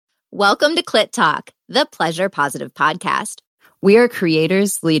Welcome to Clit Talk, the Pleasure Positive podcast. We are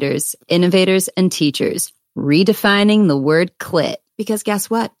creators, leaders, innovators, and teachers, redefining the word clit. Because guess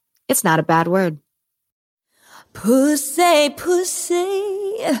what? It's not a bad word. Pussy, pussy,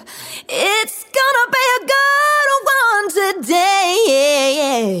 it's gonna be a good one today,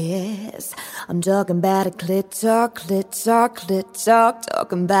 yes. I'm talking about a clit talk, clit talk, clit talk.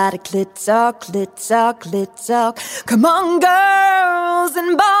 Talking about a clit talk, clit talk, clit talk. Come on, girls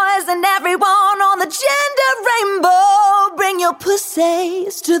and boys and everyone on the gender rainbow. Bring your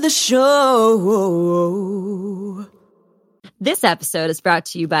pussies to the show. This episode is brought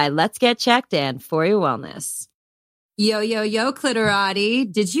to you by Let's Get Checked and For Your Wellness. Yo, yo, yo,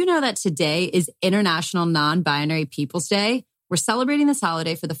 Clitorati. Did you know that today is International Non-Binary Peoples Day? We're celebrating this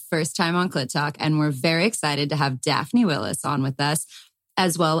holiday for the first time on Clit Talk, and we're very excited to have Daphne Willis on with us,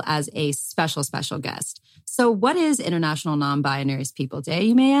 as well as a special, special guest. So what is International Non-Binary Peoples Day,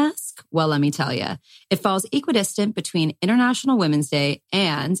 you may ask? Well, let me tell you. It falls equidistant between International Women's Day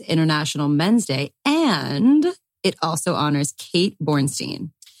and International Men's Day, and it also honors Kate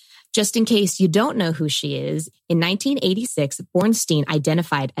Bornstein. Just in case you don't know who she is, in 1986, Bornstein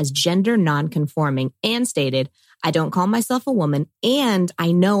identified as gender nonconforming and stated, "I don't call myself a woman and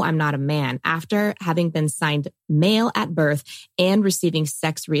I know I'm not a man," after having been signed male at birth and receiving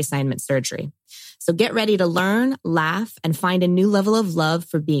sex reassignment surgery. So get ready to learn, laugh, and find a new level of love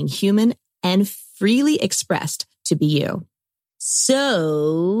for being human and freely expressed to be you.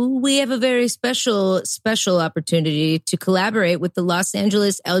 So we have a very special opportunity to collaborate with the Los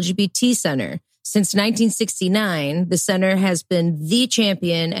Angeles LGBT Center. Since 1969, the center has been the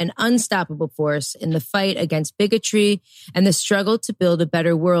champion and unstoppable force in the fight against bigotry and the struggle to build a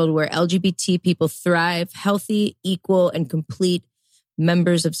better world where LGBT people thrive, healthy, equal, and complete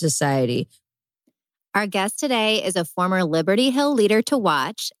members of society. Our guest today is a former Liberty Hill Leader to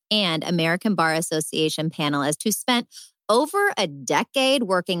Watch and American Bar Association panelist who spent over a decade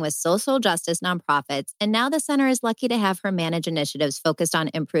working with social justice nonprofits, and now the center is lucky to have her manage initiatives focused on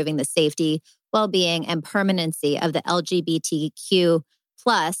improving the safety, well-being, and permanency of the LGBTQ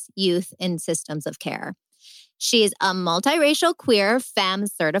plus youth in systems of care. She is a multiracial, queer, femme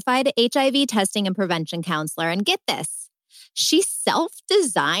certified HIV testing and prevention counselor, and get this, she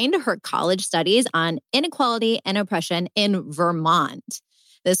self-designed her college studies on inequality and oppression in Vermont.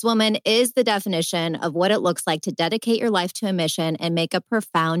 This woman is the definition of what it looks like to dedicate your life to a mission and make a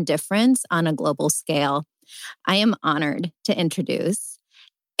profound difference on a global scale. I am honored to introduce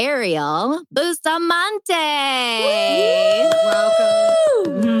Ariel Bustamante.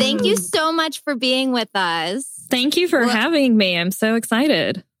 Welcome. Thank you so much for being with us. Thank you for having me. I'm so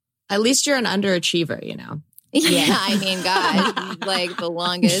excited. At least you're an underachiever, you know? Yeah, I mean, God, like the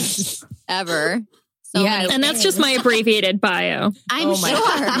longest ever. So and that's just my abbreviated bio. I'm sure.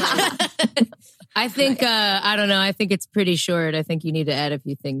 I think, I don't know. I think it's pretty short. I think you need to add a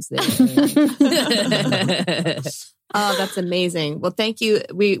few things there. Oh, that's amazing. Well, thank you.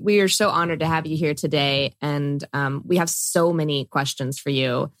 We are so honored to have you here today. And we have so many questions for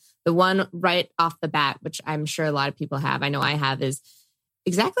you. The one right off the bat, which I'm sure a lot of people have, I know I have, is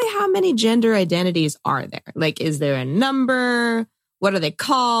exactly how many gender identities are there? Like, is there a number? What are they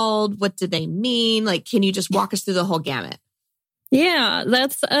called? What do they mean? Like, can you just walk us through the whole gamut? Yeah,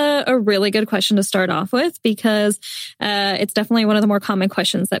 that's a really good question to start off with because it's definitely one of the more common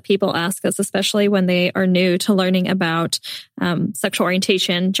questions that people ask us, especially when they are new to learning about sexual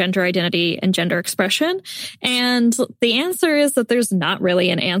orientation, gender identity, and gender expression. And the answer is that there's not really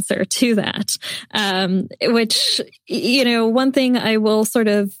an answer to that, which, you know, one thing I will sort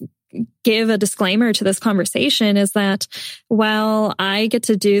of give a disclaimer to this conversation is that while I get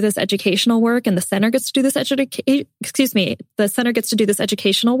to do this educational work and the center gets to do this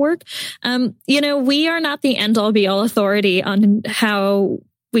educational work, you know, we are not the end all be all authority on how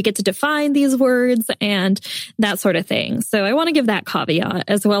we get to define these words and that sort of thing. So I want to give that caveat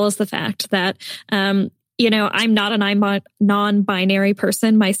as well as the fact that, you know, I'm not a non-binary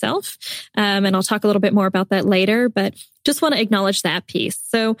person myself, and I'll talk a little bit more about that later, but just want to acknowledge that piece.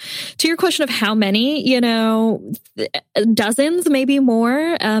 So to your question of how many, you know, dozens, maybe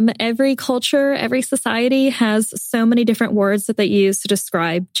more. Every culture, every society has so many different words that they use to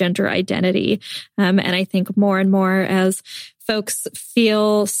describe gender identity. And I think more and more as folks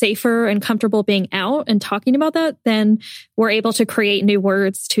feel safer and comfortable being out and talking about that, then we're able to create new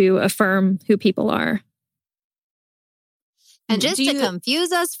words to affirm who people are. And just to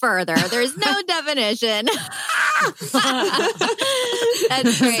confuse us further, there's no definition.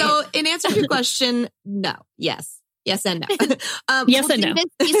 That's great. So in answer to your question, no. Yes. Yes and no. Yes and no.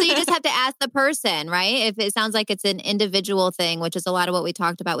 So you just have to ask the person, right? If it sounds like it's an individual thing, which is a lot of what we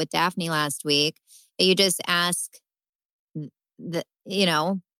talked about with Daphne last week, you just ask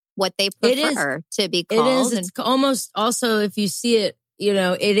what they prefer to be called. It is. It's almost also, if you see it,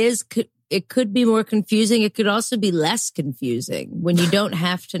 it could be more confusing. It could also be less confusing when you don't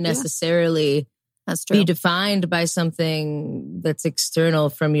have to necessarily be defined by something that's external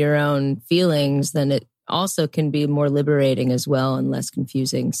from your own feelings. Then it also can be more liberating as well and less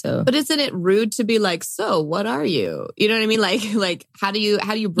confusing. So, but isn't it rude to be like, so what are you? You know what I mean? Like how do you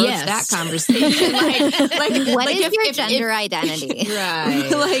broach that conversation? What is your gender identity?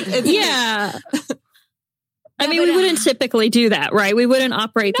 Right. I mean, we wouldn't typically do that, right? We wouldn't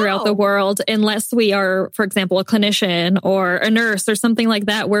operate throughout the world unless we are, for example, a clinician or a nurse or something like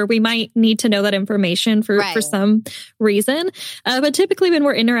that, where we might need to know that information for some reason. But typically when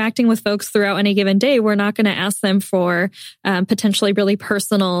we're interacting with folks throughout any given day, we're not going to ask them for potentially really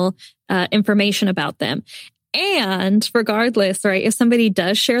personal information about them. And regardless, right, if somebody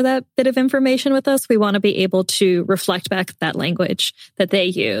does share that bit of information with us, we want to be able to reflect back that language that they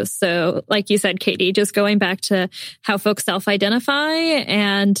use. So like you said, Katie, just going back to how folks self-identify.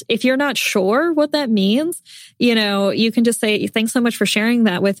 And if you're not sure what that means, you can just say, thanks so much for sharing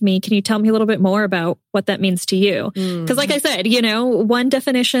that with me. Can you tell me a little bit more about what that means to you? Because like I said, one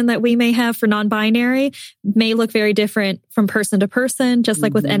definition that we may have for non-binary may look very different from person to person, just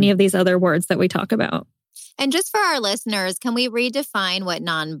like with any of these other words that we talk about. And just for our listeners, can we redefine what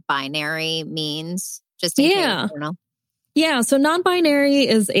non-binary means? Just in case, I don't know. Yeah, so non-binary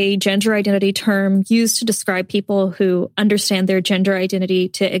is a gender identity term used to describe people who understand their gender identity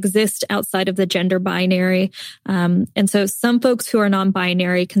to exist outside of the gender binary. And so some folks who are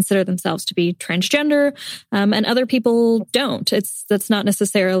non-binary consider themselves to be transgender, and other people don't. That's not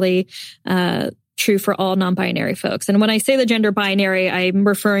necessarily true for all non-binary folks. And when I say the gender binary, I'm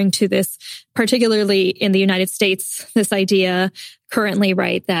referring to this particularly in the United States, this idea currently,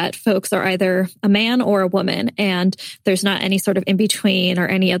 right, that folks are either a man or a woman, and there's not any sort of in-between or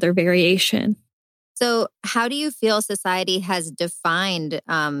any other variation. So how do you feel society has defined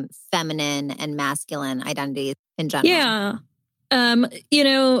feminine and masculine identities in general? Yeah.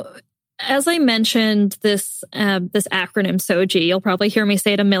 As I mentioned, this acronym SOGI, you'll probably hear me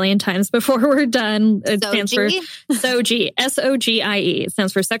say it a million times before we're done. It stands for SOGI, SOGIE. It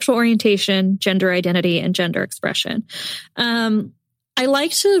stands for sexual orientation, gender identity, and gender expression. I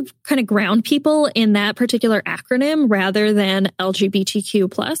like to kind of ground people in that particular acronym rather than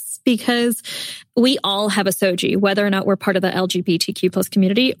LGBTQ+, because we all have a SOGI, whether or not we're part of the LGBTQ+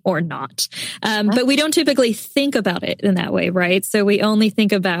 community or not. But we don't typically think about it in that way, right? So we only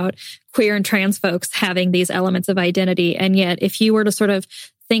think about queer and trans folks having these elements of identity. And yet, if you were to sort of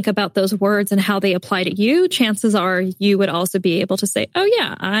think about those words and how they apply to you, chances are you would also be able to say, oh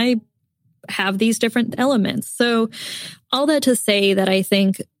yeah, I have these different elements. So all that to say that I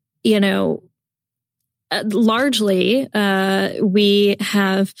think, largely, we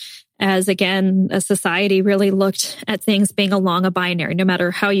have, as again, a society really looked at things being along a binary, no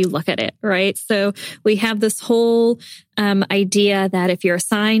matter how you look at it, right? So we have this whole idea that if you're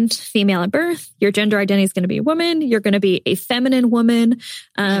assigned female at birth, your gender identity is going to be a woman, you're going to be a feminine woman,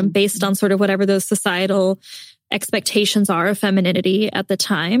 based on sort of whatever those societal expectations are of femininity at the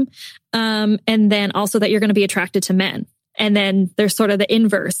time. And then also that you're going to be attracted to men. And then there's sort of the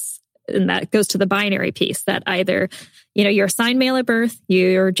inverse, and that goes to the binary piece that either, you're assigned male at birth,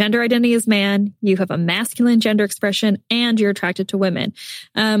 your gender identity is man, you have a masculine gender expression, and you're attracted to women.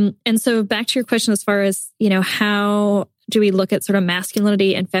 And so back to your question as far as, how do we look at sort of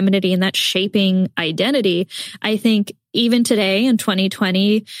masculinity and femininity and that shaping identity? I think even today in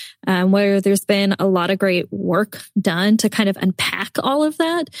 2020, where there's been a lot of great work done to kind of unpack all of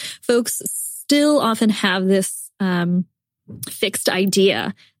that, folks still often have this fixed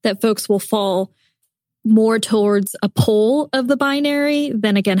idea that folks will fall more towards a pole of the binary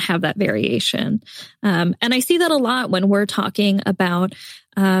than again have that variation. And I see that a lot when we're talking about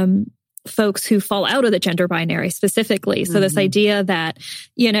folks who fall out of the gender binary specifically. So this idea that,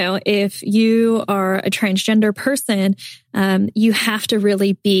 if you are a transgender person, you have to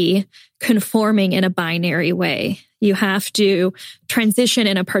really be conforming in a binary way. You have to transition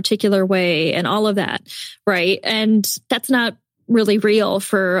in a particular way and all of that, right? And that's not really real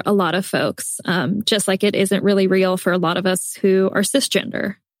for a lot of folks, just like it isn't really real for a lot of us who are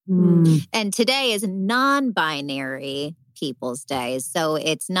cisgender. And today is non-binary People's Day. So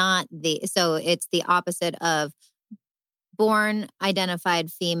it's the opposite of born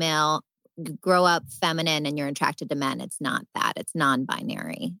identified female, grow up feminine, and you're attracted to men. It's not that. It's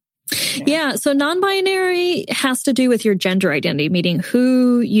non-binary. Yeah. So non-binary has to do with your gender identity, meaning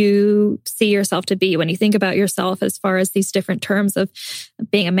who you see yourself to be when you think about yourself as far as these different terms of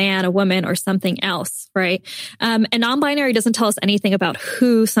being a man, a woman, or something else, right? And non-binary doesn't tell us anything about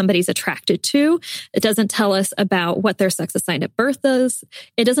who somebody's attracted to. It doesn't tell us about what their sex assigned at birth is.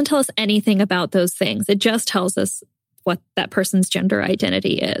 It doesn't tell us anything about those things. It just tells us what that person's gender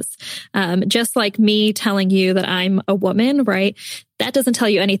identity is. Just like me telling you that I'm a woman, right? That doesn't tell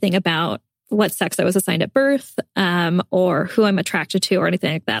you anything about what sex I was assigned at birth, or who I'm attracted to or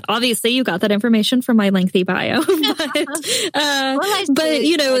anything like that. Obviously, you got that information from my lengthy bio. But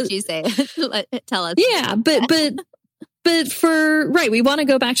you know, what you say. Tell us. Yeah, but we want to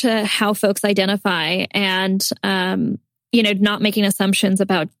go back to how folks identify and, you know, not making assumptions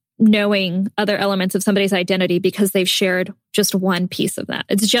about knowing other elements of somebody's identity because they've shared just one piece of that.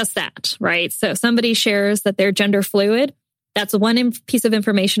 It's just that, right? So if somebody shares that they're gender fluid, that's one piece of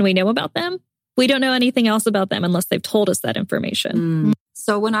information we know about them. We don't know anything else about them unless they've told us that information.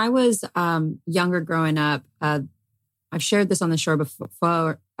 So when I was younger growing up, I've shared this on the show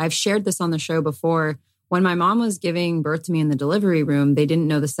before. When my mom was giving birth to me in the delivery room, they didn't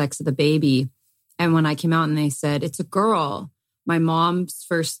know the sex of the baby. And when I came out and they said, it's a girl,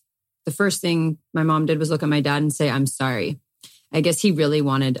 the first thing my mom did was look at my dad and say, I'm sorry. I guess he really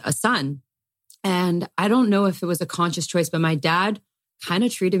wanted a son. And I don't know if it was a conscious choice, but my dad kind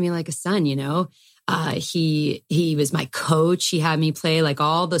of treated me like a son, you know? He was my coach. He had me play like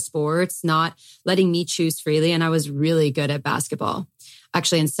all the sports, not letting me choose freely. And I was really good at basketball.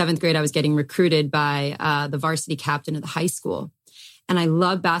 Actually, in 7th grade, I was getting recruited by the varsity captain of the high school. And I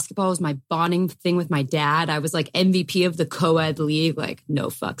love basketball. It was my bonding thing with my dad. I was like MVP of the co-ed league, like no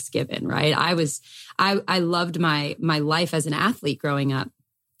fucks given, right? I loved my life as an athlete growing up.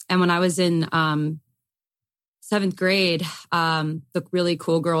 And when I was in 7th grade, the really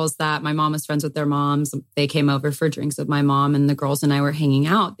cool girls that my mom was friends with their moms, they came over for drinks with my mom, and the girls and I were hanging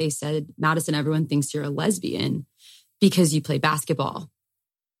out. They said, Madison, everyone thinks you're a lesbian because you play basketball.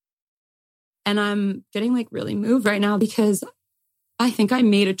 And I'm getting like really moved right now because I think I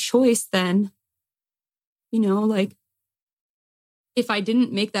made a choice then, you know, like if I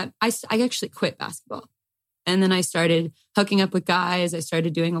didn't make that, I actually quit basketball. And then I started hooking up with guys. I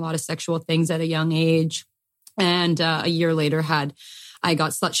started doing a lot of sexual things at a young age. And a year later I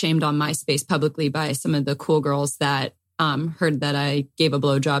got slut shamed on MySpace publicly by some of the cool girls that heard that I gave a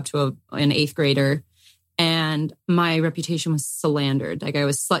blowjob to an 8th grader. And my reputation was slandered. Like I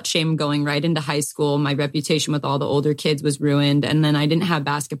was slut shamed going right into high school. My reputation with all the older kids was ruined. And then I didn't have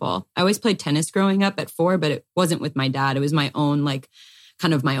basketball. I always played tennis growing up at 4, but it wasn't with my dad. It was my own, like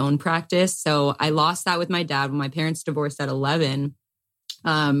kind of my own practice. So I lost that with my dad when my parents divorced at 11.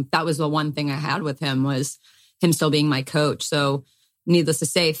 That was the one thing I had with him was him still being my coach. So needless to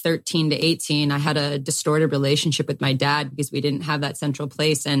say, 13 to 18, I had a distorted relationship with my dad because we didn't have that central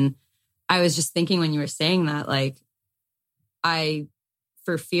place. And I was just thinking when you were saying that, like,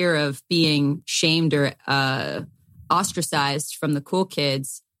 for fear of being shamed or ostracized from the cool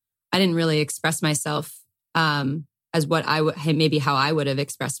kids, I didn't really express myself as what maybe how I would have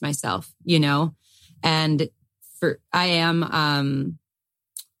expressed myself, you know? And I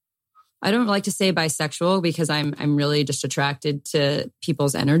don't like to say bisexual because I'm really just attracted to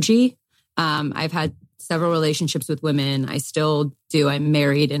people's energy. I've had several relationships with women. I still do. I'm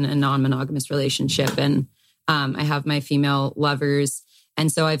married in a non-monogamous relationship, and I have my female lovers. And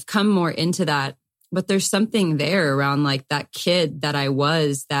so I've come more into that. But there's something there around like that kid that I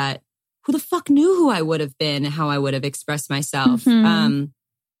was, that who the fuck knew who I would have been and how I would have expressed myself. Mm-hmm.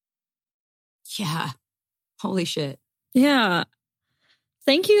 Yeah. Holy shit. Yeah.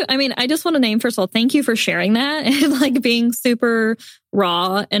 Thank you. I mean, I just want to name, first of all, thank you for sharing that and like being super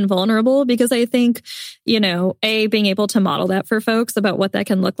raw and vulnerable, because I think, you know, being able to model that for folks about what that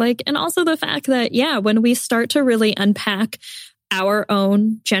can look like. And also the fact that, yeah, when we start to really unpack our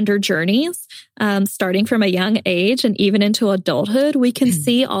own gender journeys, starting from a young age and even into adulthood, we can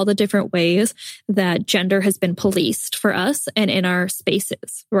see all the different ways that gender has been policed for us and in our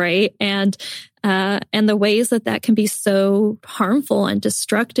spaces, right? And the ways that can be so harmful and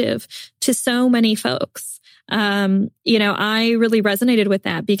destructive to so many folks. You know, I really resonated with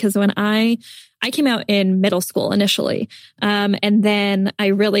that because when I came out in middle school initially, and then I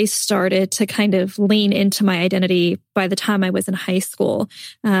really started to kind of lean into my identity by the time I was in high school.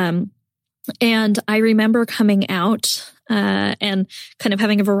 And I remember coming out and kind of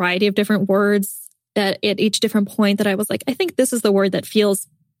having a variety of different words that at each different point that I was like, I think this is the word that feels,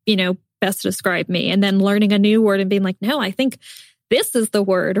 you know, best to describe me. And then learning a new word and being like, no, I think this is the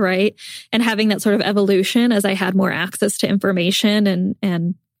word, right? And having that sort of evolution as I had more access to information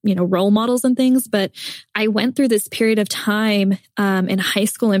and role models and things. But I went through this period of time in high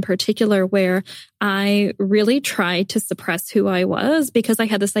school in particular where I really tried to suppress who I was because I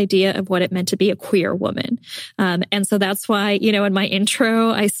had this idea of what it meant to be a queer woman. And so that's why, in my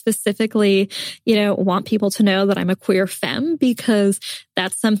intro, I specifically, want people to know that I'm a queer femme because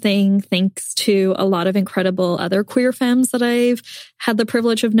that's something, thanks to a lot of incredible other queer femmes that I've had the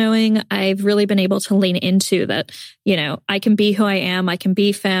privilege of knowing, I've really been able to lean into that, I can be who I am, I can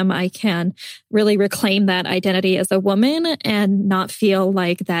be femme, I can really reclaim that identity as a woman and not feel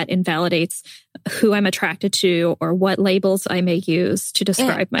like that invalidates who I'm attracted to or what labels I may use to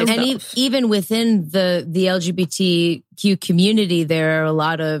describe myself. And even within the LGBTQ community, there are a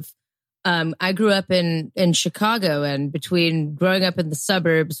lot of, I grew up in Chicago, and between growing up in the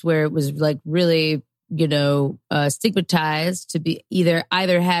suburbs where it was like really, stigmatized to be either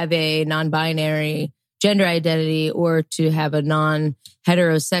have a non-binary gender identity or to have a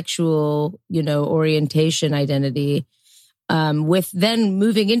non-heterosexual, orientation identity. With then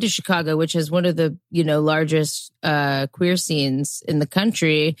moving into Chicago, which is one of the, largest queer scenes in the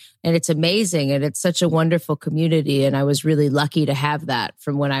country. And it's amazing. And it's such a wonderful community. And I was really lucky to have that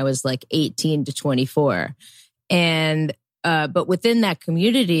from when I was like 18 to 24. And, but within that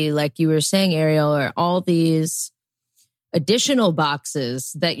community, like you were saying, Ariel, are all these additional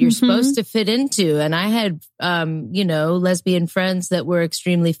boxes that you're supposed to fit into. And I had, lesbian friends that were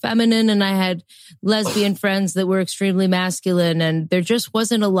extremely feminine, and I had lesbian friends that were extremely masculine. And there just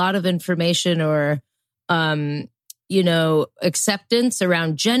wasn't a lot of information or, acceptance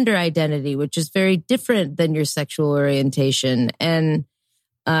around gender identity, which is very different than your sexual orientation. And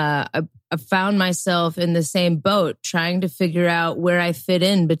I found myself in the same boat, trying to figure out where I fit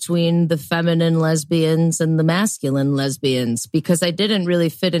in between the feminine lesbians and the masculine lesbians, because I didn't really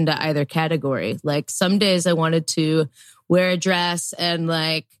fit into either category. Like some days I wanted to wear a dress and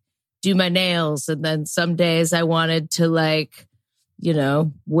like do my nails. And then some days I wanted to like,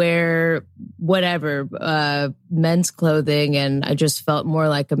 wear whatever, men's clothing. And I just felt more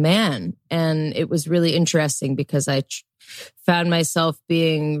like a man. And it was really interesting because I found myself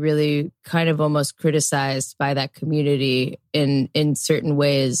being really kind of almost criticized by that community in certain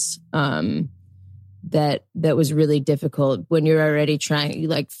ways, that was really difficult when you're already trying, you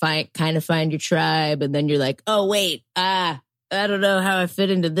like find your tribe. And then you're like, oh, wait, I don't know how I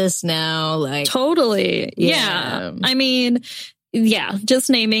fit into this now. Like totally. Yeah. I mean, yeah, just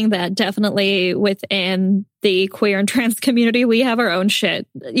naming that definitely within the queer and trans community, we have our own shit,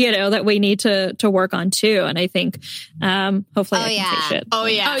 that we need to work on too. And I think, hopefully I can say shit. Oh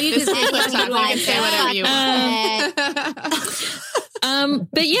yeah. Oh, you can say whatever you want.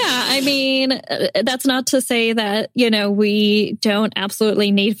 But yeah, I mean, that's not to say that, we don't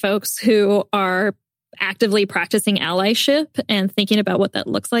absolutely need folks who are actively practicing allyship and thinking about what that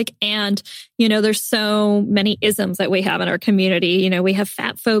looks like. And, there's so many isms that we have in our community. We have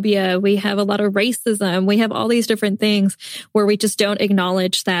fat phobia, we have a lot of racism, we have all these different things where we just don't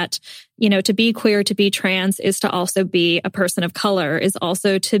acknowledge that, to be queer, to be trans is to also be a person of color, is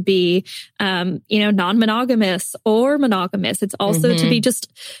also to be, non-monogamous or monogamous. It's also to be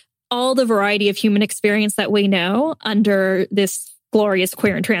just all the variety of human experience that we know under this glorious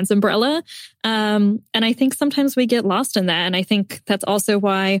queer and trans umbrella. And I think sometimes we get lost in that. And I think that's also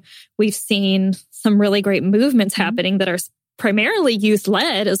why we've seen some really great movements happening that are primarily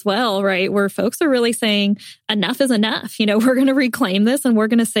youth-led as well, right? Where folks are really saying enough is enough. We're going to reclaim this and we're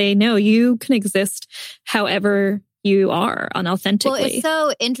going to say, no, you can exist however you are unauthentically. Well, it's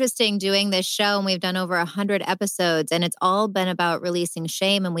so interesting doing this show, and we've done over 100 episodes, and it's all been about releasing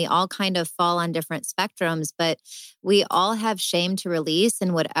shame, and we all kind of fall on different spectrums, but we all have shame to release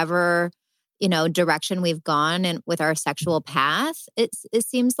in whatever, direction we've gone and with our sexual path, it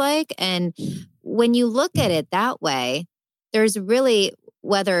seems like. And when you look at it that way, there's really,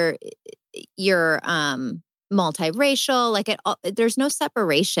 whether you're multiracial, there's no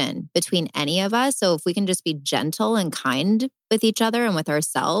separation between any of us. So if we can just be gentle and kind with each other and with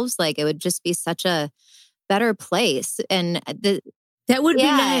ourselves, it would just be such a better place. And that would be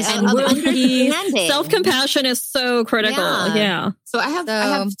nice. And self-compassion is so critical. Yeah. So I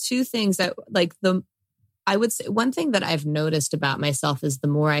have two things that I would say one thing that I've noticed about myself is the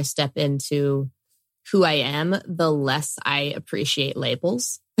more I step into who I am, the less I appreciate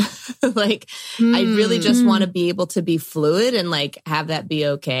labels. I really just want to be able to be fluid and have that be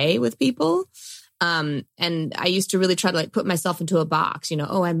okay with people. And I used to really try to put myself into a box,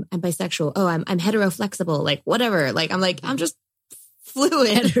 oh, I'm bisexual. Oh, I'm heteroflexible, whatever. I'm just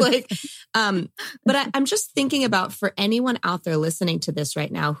fluid. But I'm just thinking about for anyone out there listening to this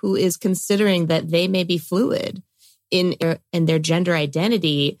right now who is considering that they may be fluid in their gender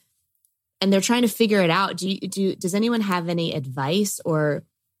identity, and they're trying to figure it out. Does anyone have any advice or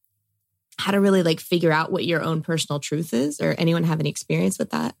how to really like figure out what your own personal truth is, or anyone have any experience with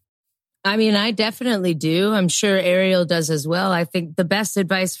that? I mean, I definitely do. I'm sure Ariel does as well. I think the best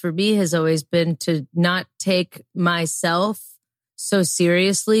advice for me has always been to not take myself so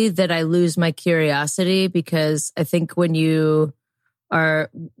seriously that I lose my curiosity, because I think when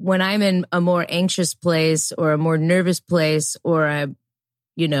I'm in a more anxious place or a more nervous place, or I'm,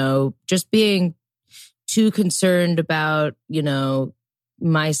 just being too concerned about,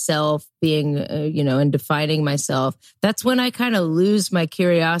 myself being, and defining myself, that's when I kind of lose my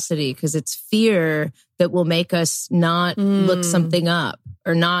curiosity, because it's fear that will make us not look something up,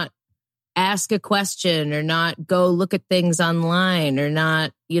 or not ask a question, or not go look at things online, or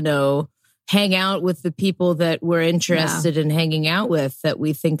not, hang out with the people that we're interested in hanging out with, that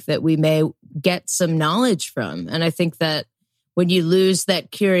we think that we may get some knowledge from. And I think that when you lose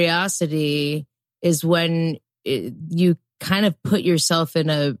that curiosity is when you kind of put yourself in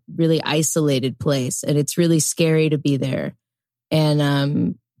a really isolated place, and it's really scary to be there.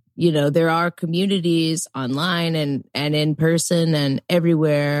 And, there are communities online and in person and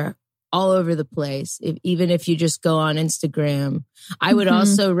everywhere, all over the place. Even if you just go on Instagram, I would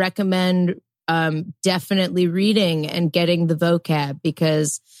also recommend definitely reading and getting the vocab,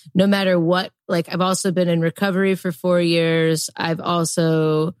 because no matter what, like I've also been in recovery for 4 years. I've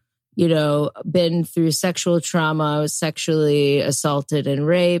also been through sexual trauma. I was sexually assaulted and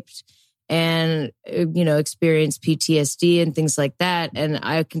raped, and, experienced PTSD and things like that. And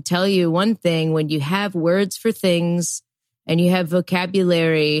I can tell you one thing: when you have words for things and you have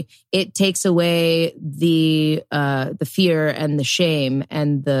vocabulary, it takes away the fear and the shame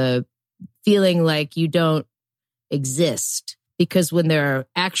and the feeling like you don't exist. Because when there are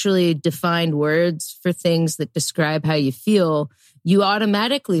actually defined words for things that describe how you feel, you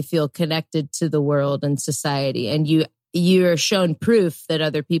automatically feel connected to the world and society. And you're shown proof that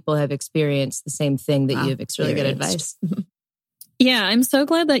other people have experienced the same thing that you have experienced. Really good advice. Yeah, I'm so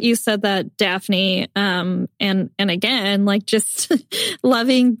glad that you said that, Daphne. And again, like just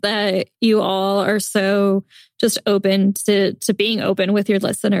loving that you all are so just open to being open with your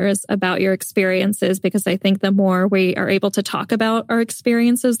listeners about your experiences, because I think the more we are able to talk about our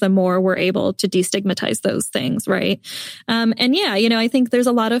experiences, the more we're able to destigmatize those things, right? And yeah, I think there's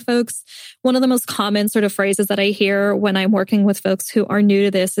a lot of folks, one of the most common sort of phrases that I hear when I'm working with folks who are new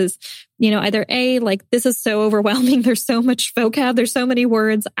to this is, either A, like, this is so overwhelming, there's so much vocab, there's so many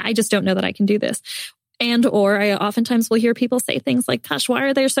words, I just don't know that I can do this. And, or I oftentimes will hear people say things like, gosh, why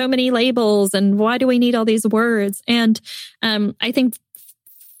are there so many labels? And why do we need all these words? And I think,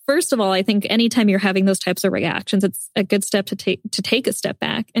 first of all, I think anytime you're having those types of reactions, it's a good step to take a step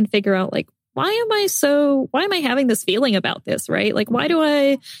back and figure out, like, why am I having this feeling about this, right? Like, why do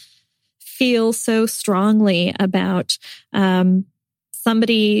I feel so strongly about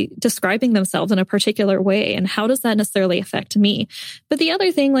somebody describing themselves in a particular way? And how does that necessarily affect me? But the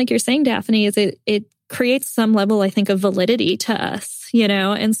other thing, like you're saying, Daphne, is it creates some level, I think, of validity to us,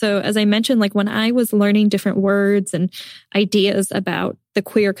 And so, as I mentioned, like when I was learning different words and ideas about the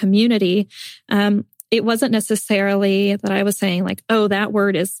queer community, it wasn't necessarily that I was saying like, oh, that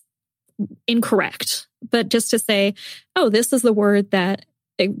word is incorrect, but just to say, oh, this is the word that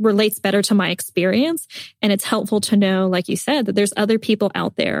it relates better to my experience. And it's helpful to know, like you said, that there's other people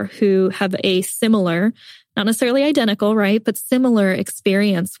out there who have a similar, not necessarily identical, right, but similar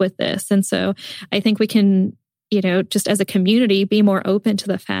experience with this. And so I think we can, just as a community, be more open to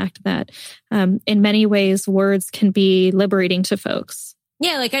the fact that in many ways, words can be liberating to folks.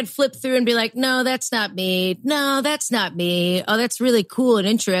 Yeah, like I'd flip through and be like, no, that's not me. No, that's not me. Oh, that's really cool and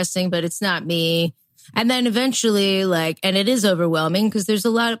interesting, but it's not me. And then eventually, like, and it is overwhelming because there's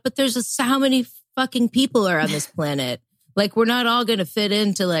how many fucking people are on this planet? Like, we're not all going to fit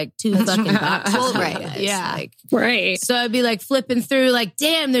into like two fucking boxes. Right. Yeah. Like, right. So I'd be like flipping through like,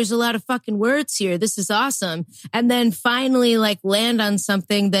 damn, there's a lot of fucking words here. This is awesome. And then finally like land on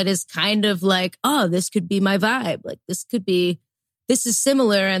something that is kind of like, oh, this could be my vibe. Like this is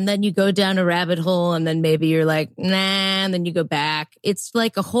similar. And then you go down a rabbit hole and then maybe you're like, nah, and then you go back. It's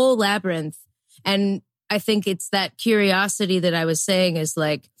like a whole labyrinth. And I think it's that curiosity that I was saying is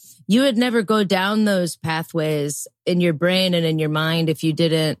like, you would never go down those pathways in your brain and in your mind if you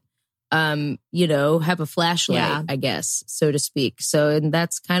didn't, have a flashlight, I guess, so to speak. So, and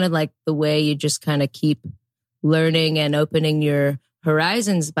that's kind of like the way you just kind of keep learning and opening your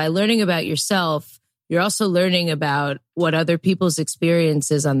horizons. By learning about yourself, you're also learning about what other people's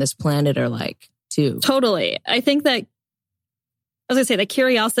experiences on this planet are like too. Totally. I think that, as I say, the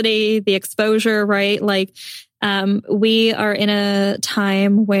curiosity, the exposure, right? Like We are in a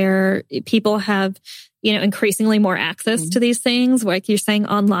time where people have, increasingly more access to these things, like you're saying,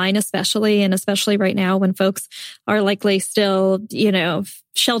 online, especially, and especially right now when folks are likely still,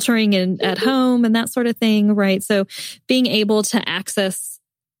 sheltering at home and that sort of thing, right? So being able to access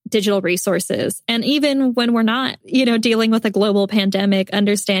digital resources. And even when we're not, dealing with a global pandemic,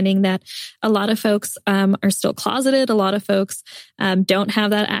 understanding that a lot of folks are still closeted. A lot of folks don't have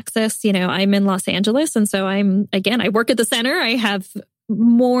that access. I'm in Los Angeles. And so I work at the center. I have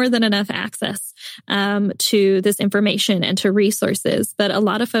more than enough access to this information and to resources. But a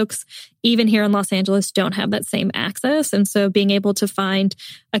lot of folks, even here in Los Angeles, don't have that same access. And so being able to find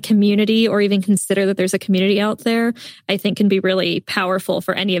a community or even consider that there's a community out there, I think can be really powerful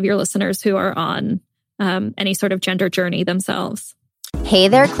for any of your listeners who are on any sort of gender journey themselves. Hey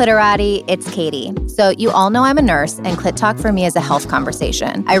there, Clitorati, it's Katie. So you all know I'm a nurse, and Clit Talk for me is a health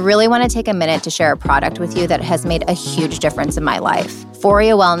conversation. I really want to take a minute to share a product with you that has made a huge difference in my life.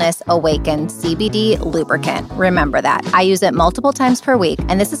 Foria Wellness Awaken CBD Lubricant. Remember that. I use it multiple times per week,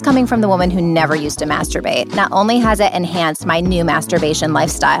 and this is coming from the woman who never used to masturbate. Not only has it enhanced my new masturbation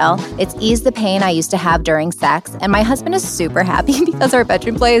lifestyle, it's eased the pain I used to have during sex, and my husband is super happy because our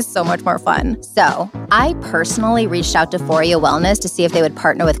bedroom play is so much more fun. So I personally reached out to Foria Wellness to see if they would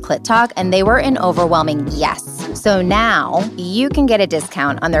partner with Clit Talk, and they were an overwhelming yes. So now you can get a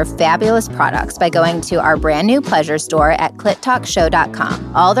discount on their fabulous products by going to our brand new pleasure store at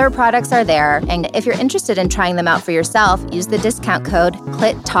clittalkshow.com. All their products are there, and if you're interested in trying them out for yourself, use the discount code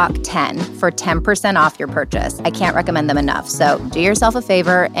CLITTALK10 for 10% off your purchase. I can't recommend them enough, so do yourself a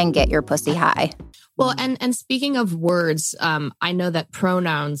favor and get your pussy high. Well, and speaking of words, I know that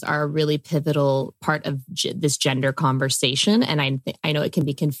pronouns are a really pivotal part of this gender conversation. And I know it can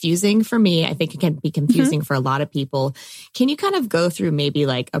be confusing for me. I think it can be confusing for a lot of people. Can you kind of go through maybe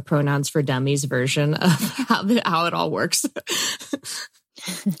like a pronouns for dummies version of how it all works?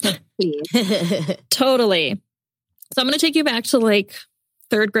 Totally. So I'm going to take you back to like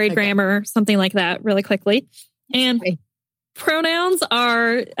third grade grammar, something like that really quickly. And pronouns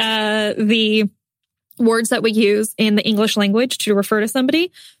are the words that we use in the English language to refer to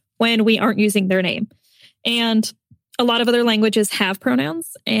somebody when we aren't using their name. And a lot of other languages have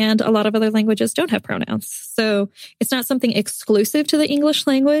pronouns and a lot of other languages don't have pronouns. So it's not something exclusive to the English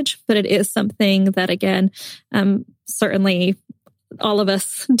language, but it is something that, again, certainly all of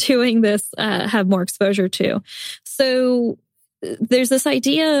us doing this have more exposure to. So there's this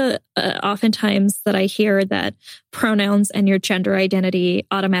idea oftentimes that I hear that pronouns and your gender identity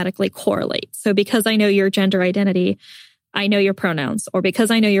automatically correlate. So because I know your gender identity, I know your pronouns, or because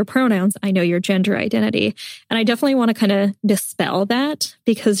I know your pronouns, I know your gender identity. And I definitely want to kind of dispel that,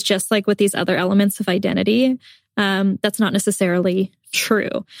 because just like with these other elements of identity, that's not necessarily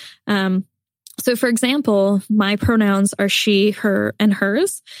true. So for example, my pronouns are she, her, and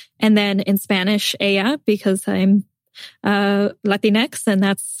hers. And then in Spanish, ella, because I'm Latinx,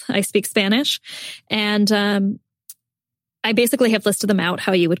 and I speak Spanish. And I basically have listed them out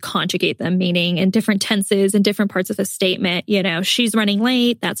how you would conjugate them, meaning in different tenses and different parts of the statement. She's running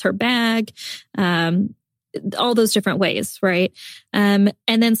late, that's her bag, all those different ways, right? And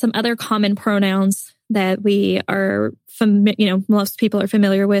then some other common pronouns that we are, most people are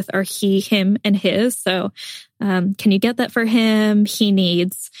familiar with are he, him, and his. So can you get that for him? He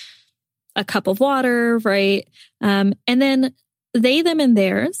needs a cup of water, right? And then they, them, and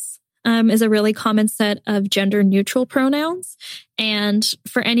theirs is a really common set of gender neutral pronouns. And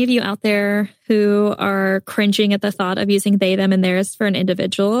for any of you out there who are cringing at the thought of using they, them, and theirs for an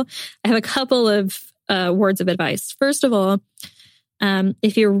individual, I have a couple of words of advice. First of all,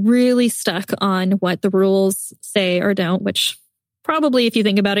 if you're really stuck on what the rules say or don't, which probably if you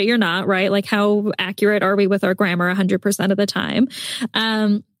think about it, you're not, right? Like how accurate are we with our grammar 100% of the time?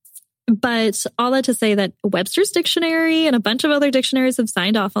 But all that to say that Webster's Dictionary and a bunch of other dictionaries have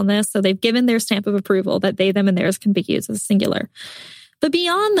signed off on this. So they've given their stamp of approval that they, them, and theirs can be used as singular. But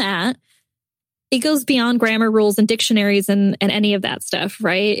beyond that, it goes beyond grammar rules and dictionaries and any of that stuff,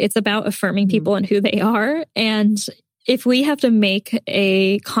 right? It's about affirming people and who they are. And if we have to make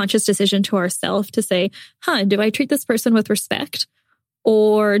a conscious decision to ourselves to say, do I treat this person with respect?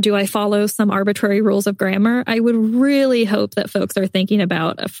 Or do I follow some arbitrary rules of grammar? I would really hope that folks are thinking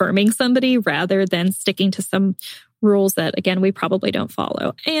about affirming somebody rather than sticking to some rules that, again, we probably don't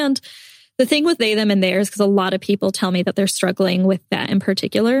follow. And the thing with they, them, and theirs, because a lot of people tell me that they're struggling with that in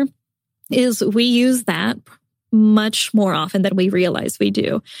particular, is we use that much more often than we realize we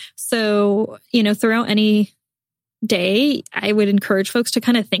do. So, throughout any day, I would encourage folks to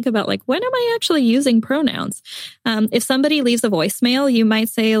kind of think about like, when am I actually using pronouns? If somebody leaves a voicemail, you might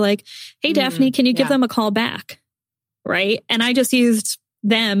say like, hey, Daphne, can you give them a call back? Right. And I just used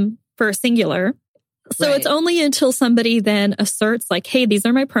them for singular. So it's only until somebody then asserts like, hey, these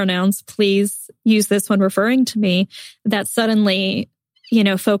are my pronouns, please use this when referring to me, that suddenly,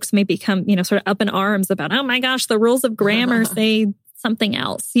 folks may become, sort of up in arms about, oh my gosh, the rules of grammar say something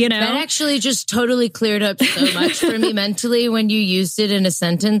else, That actually just totally cleared up so much for me mentally when you used it in a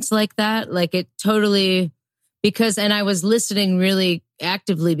sentence like that. Like it totally, and I was listening really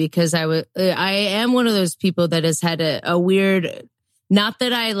actively because I am one of those people that has had a weird, not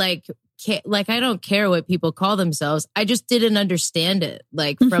that I like I don't care what people call themselves. I just didn't understand it.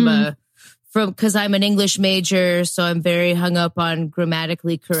 Like because I'm an English major, so I'm very hung up on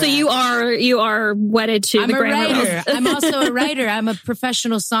grammatically correct. So you are wedded to the grammar. Writer. I'm also a writer. I'm a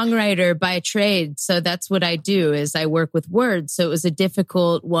professional songwriter by trade. So that's what I do is I work with words. So it was a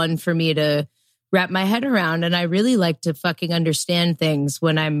difficult one for me to wrap my head around. And I really like to fucking understand things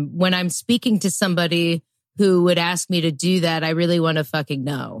when I'm speaking to somebody who would ask me to do that. I really want to fucking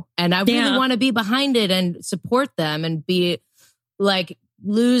know. And I really want to be behind it and support them and be like,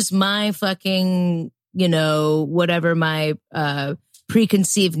 lose my fucking, whatever my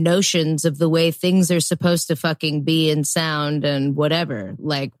preconceived notions of the way things are supposed to fucking be and sound and whatever.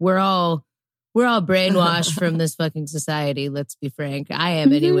 Like we're all brainwashed from this fucking society. Let's be frank. I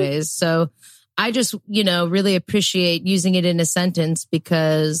am anyways. So I just, really appreciate using it in a sentence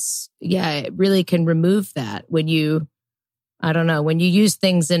because it really can remove that when you use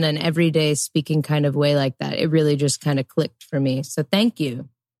things in an everyday speaking kind of way like that. It really just kind of clicked for me. So thank you.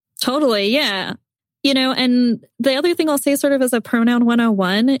 Totally. Yeah. And the other thing I'll say sort of as a pronoun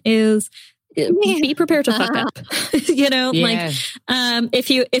 101 is be prepared to fuck up. If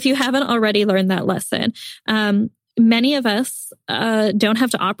you haven't already learned that lesson, many of us don't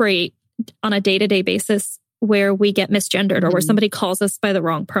have to operate on a day-to-day basis where we get misgendered or where somebody calls us by the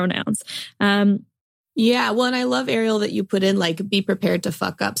wrong pronouns. Yeah. Well, and I love, Ariel, that you put in like, be prepared to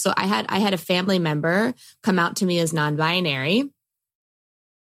fuck up. So I had a family member come out to me as non-binary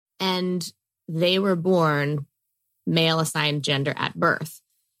and they were born male assigned gender at birth.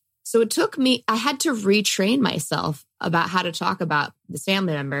 So it took me, I had to retrain myself about how to talk about this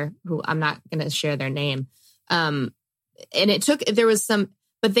family member who I'm not going to share their name. And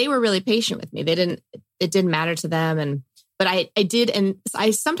but they were really patient with me. It didn't matter to them. But I did. And I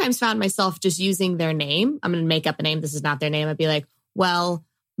sometimes found myself just using their name. I'm going to make up a name. This is not their name. I'd be like, well,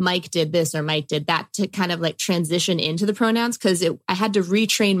 Mike did this or Mike did that to kind of like transition into the pronouns. Cause I had to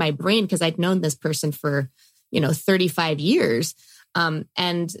retrain my brain because I'd known this person for, 35 years.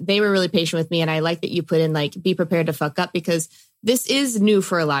 And they were really patient with me. And I like that you put in like, be prepared to fuck up because this is new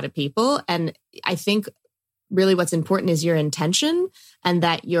for a lot of people. And I think really what's important is your intention and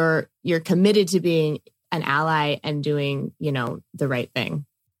that you're committed to being an ally and doing, the right thing.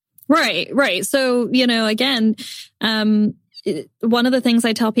 Right. So, again, one of the things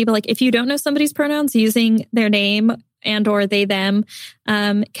I tell people, like, if you don't know somebody's pronouns, using their name and or they, them,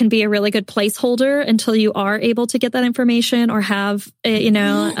 can be a really good placeholder until you are able to get that information or have,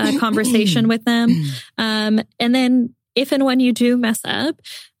 a conversation with them. And then if and when you do mess up,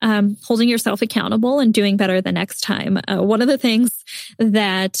 holding yourself accountable and doing better the next time. One of the things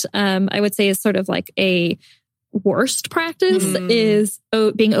that I would say is sort of like a worst practice is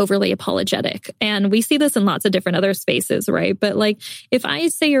being overly apologetic. And we see this in lots of different other spaces, right? But like, if I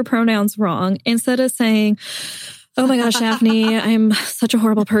say your pronouns wrong, instead of saying, oh my gosh, Daphne, I'm such a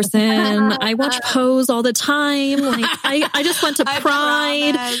horrible person. I watch Pose all the time. Like I just went to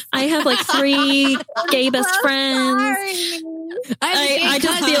Pride. I have like 3 gay best friends.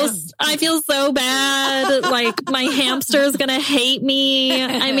 I feel so bad. Like my hamster's gonna hate me.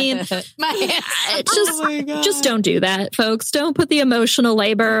 I mean, just don't do that, folks. Don't put the emotional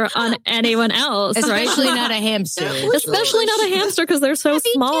labor on anyone else, especially not a hamster. Especially not a hamster because they're so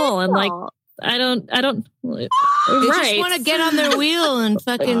small and like. I don't. They just want to get on their wheel and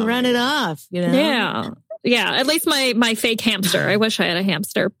fucking run it off, Yeah. At least my fake hamster. I wish I had a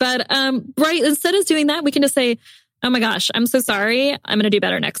hamster. But right, instead of doing that, we can just say, "Oh my gosh, I'm so sorry. I'm going to do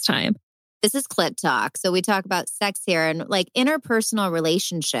better next time." This is Clit Talk, so we talk about sex here and like interpersonal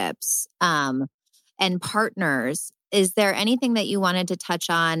relationships and partners. Is there anything that you wanted to touch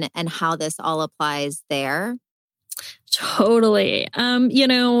on and how this all applies there? Totally.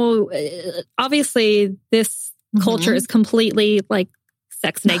 Obviously this culture is completely like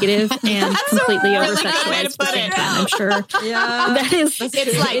sex negative and completely over sexualized at the same time, I'm sure. Yeah. That is,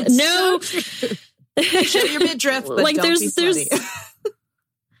 it's like no, show your midriff, but like don't be there's,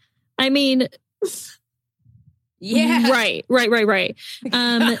 I mean, Yeah. Right.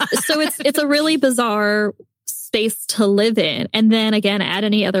 So it's a really bizarre space to live in. And then again, add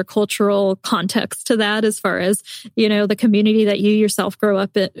any other cultural context to that as far as, the community that you yourself grew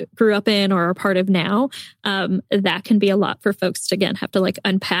up in or are part of now. That can be a lot for folks to, again, have to like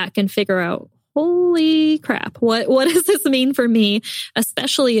unpack and figure out, holy crap, what does this mean for me?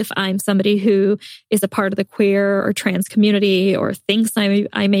 Especially if I'm somebody who is a part of the queer or trans community or thinks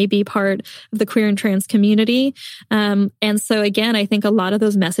I may be part of the queer and trans community. And so again, I think a lot of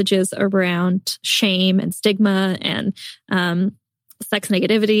those messages around shame and stigma and sex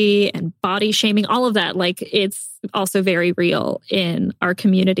negativity and body shaming, all of that, like it's also very real in our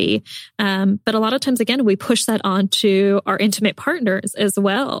community. But a lot of times, again, we push that onto our intimate partners as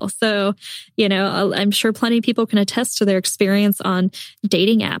well. So, I'm sure plenty of people can attest to their experience on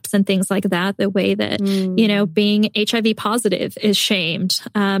dating apps and things like that, the way that, being HIV positive is shamed.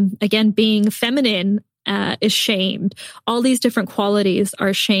 Again, being feminine is shamed. All these different qualities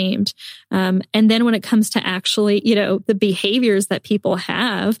are shamed. And then when it comes to actually, the behaviors that people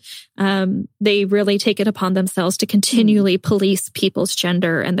have, they really take it upon themselves to continually police people's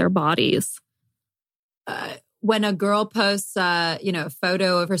gender and their bodies. When a girl posts, a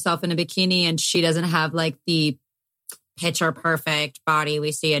photo of herself in a bikini and she doesn't have like the picture perfect body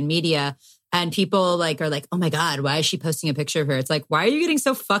we see in media, and people are like, oh my God, why is she posting a picture of her? It's like, why are you getting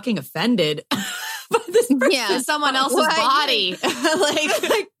so fucking offended by this person, someone else's body?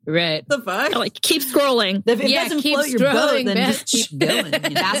 Right. The fuck? Like, keep scrolling. If it doesn't float your boat, then just keep going.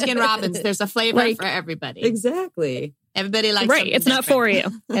 Baskin Robbins, there's a flavor for everybody. Exactly. Everybody likes right. It's not for you.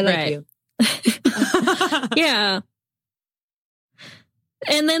 I like you. Yeah.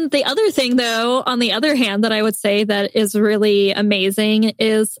 And then the other thing, though, on the other hand, that I would say that is really amazing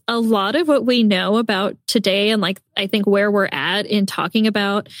is a lot of what we know about today and like, I think where we're at in talking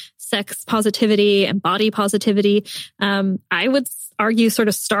about sex positivity and body positivity, I would argue sort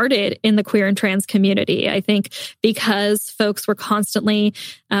of started in the queer and trans community. I think because folks were constantly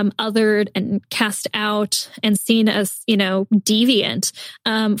othered and cast out and seen as, deviant,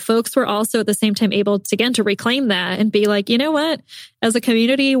 folks were also at the same time able to, again, to reclaim that and be like, you know what? As a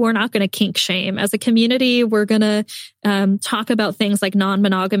community, we're not going to kink shame. As a community, we're going to talk about things like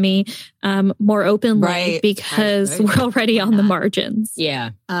non-monogamy more openly because we're already on the margins.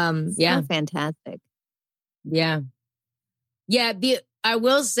 Yeah. So fantastic. Yeah. Yeah. I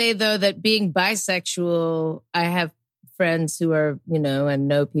will say, though, that being bisexual, I have friends who are, and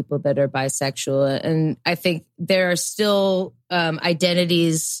know people that are bisexual. And I think there are still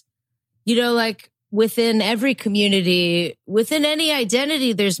identities, like within every community, within any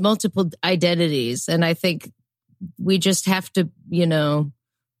identity, there's multiple identities. And I think we just have to,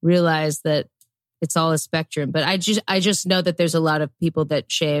 realize that it's all a spectrum. But I just know that there's a lot of people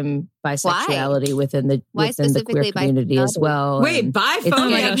that shame bisexuality within the queer community as well. Wait,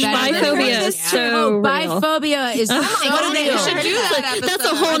 biphobia. Biphobia is so real. Biphobia is so real. That's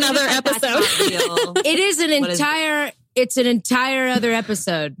a whole nother episode. It is an entire other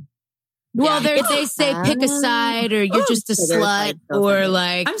episode. Well, they say pick a side or you're just a slut or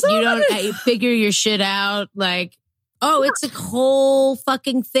like you don't figure your shit out. Like, it's a whole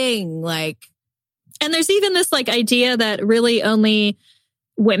fucking thing. Like, and there's even this like idea that really only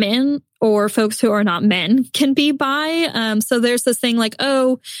women or folks who are not men can be bi. So there's this thing like,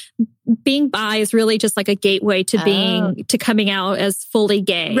 being bi is really just like a gateway to to coming out as fully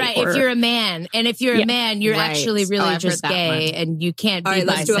gay. Right. If you're a man. And if you're a man, you're actually really just gay and you can't be bisexual.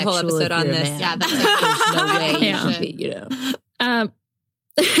 Let's do a whole episode on this. Yeah, that's there's no way you should be,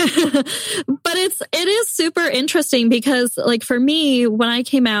 But it is super interesting because like for me, when I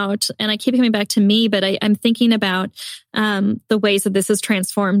came out, and I keep coming back to me, but I'm thinking about the ways that this has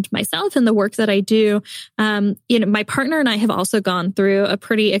transformed myself and the work that I do. My partner and I have also gone through a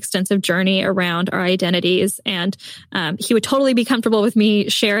pretty extensive journey around our identities, and he would totally be comfortable with me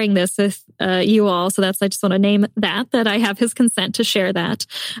sharing this with you all. So I just want to name that I have his consent to share that.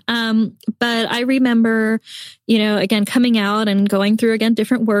 But I remember, again, coming out and going through, again,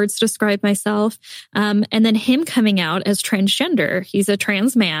 different words to describe myself. And then him coming out as transgender. He's a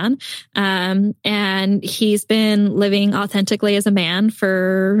trans man. And he's been living authentically as a man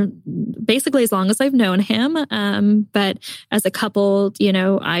for basically as long as I've known him. But as a couple,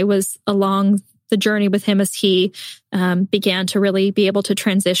 I was along the journey with him as he began to really be able to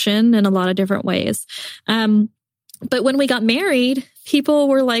transition in a lot of different ways. But when we got married, people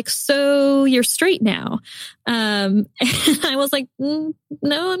were like, so you're straight now. And I was like,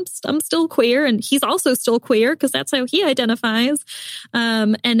 no, I'm still queer. And he's also still queer because that's how he identifies.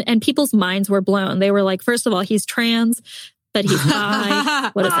 And people's minds were blown. They were like, first of all, he's trans. but he's bi.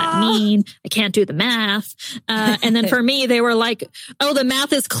 What does that mean? I can't do the math. And then for me, they were like, oh, the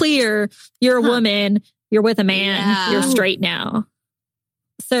math is clear. You're a woman. You're with a man. Yeah. You're straight now.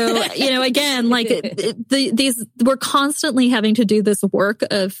 So, again, like these, we're constantly having to do this work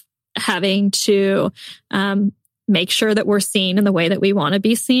of having to make sure that we're seen in the way that we want to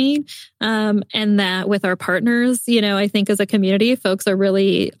be seen. And that with our partners, I think as a community, folks are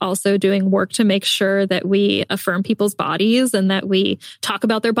really also doing work to make sure that we affirm people's bodies and that we talk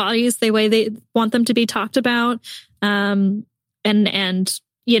about their bodies the way they want them to be talked about. And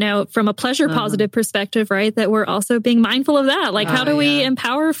from a pleasure positive perspective, right, that we're also being mindful of that. Like, how do we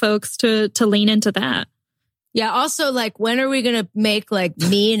empower folks to lean into that? Yeah. Also, like, when are we going to make like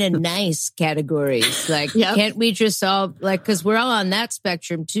mean and nice categories? Like, can't we just all like, cause we're all on that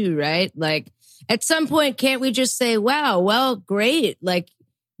spectrum too, right? Like at some point, can't we just say, wow, well, great. Like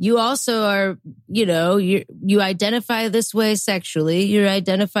you also are, you identify this way sexually. You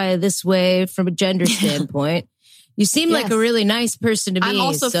identify this way from a gender standpoint. You seem like a really nice person to me. I'm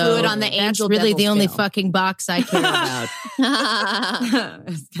also fluid on the angel. That's really devil the only scale. fucking box I care about. I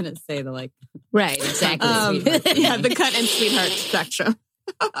was going to say right, exactly. The cut and sweetheart spectrum.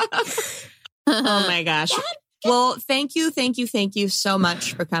 Oh my gosh. Well, thank you so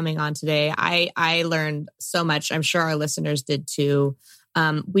much for coming on today. I learned so much. I'm sure our listeners did too.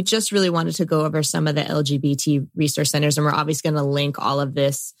 We just really wanted to go over some of the LGBT resource centers, and we're obviously going to link all of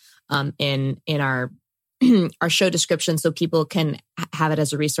this in our show description so people can have it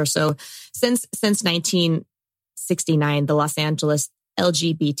as a resource. So since 1969, the Los Angeles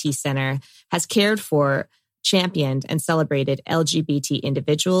LGBT Center has cared for, championed, and celebrated LGBT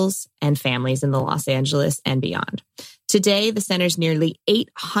individuals and families in the Los Angeles and beyond. Today, the center's nearly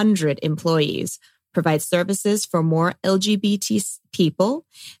 800 employees provide services for more LGBT people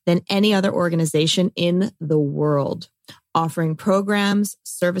than any other organization in the world, offering programs,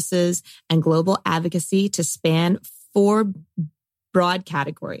 services, and global advocacy to span 4 broad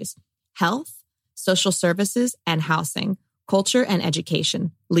categories: health, social services and housing, culture and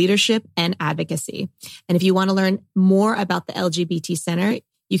education, leadership and advocacy. And if you want to learn more about the LGBT Center,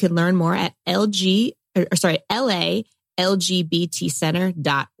 you can learn more at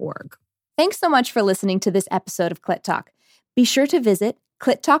LALGBTcenter.org. Thanks so much for listening to this episode of Clit Talk. Be sure to visit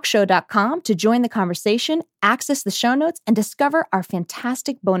clittalkshow.com to join the conversation, access the show notes, and discover our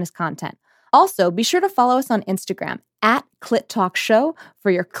fantastic bonus content. Also, be sure to follow us on Instagram @ClitTalkShow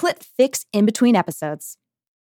for your clit fix in between episodes.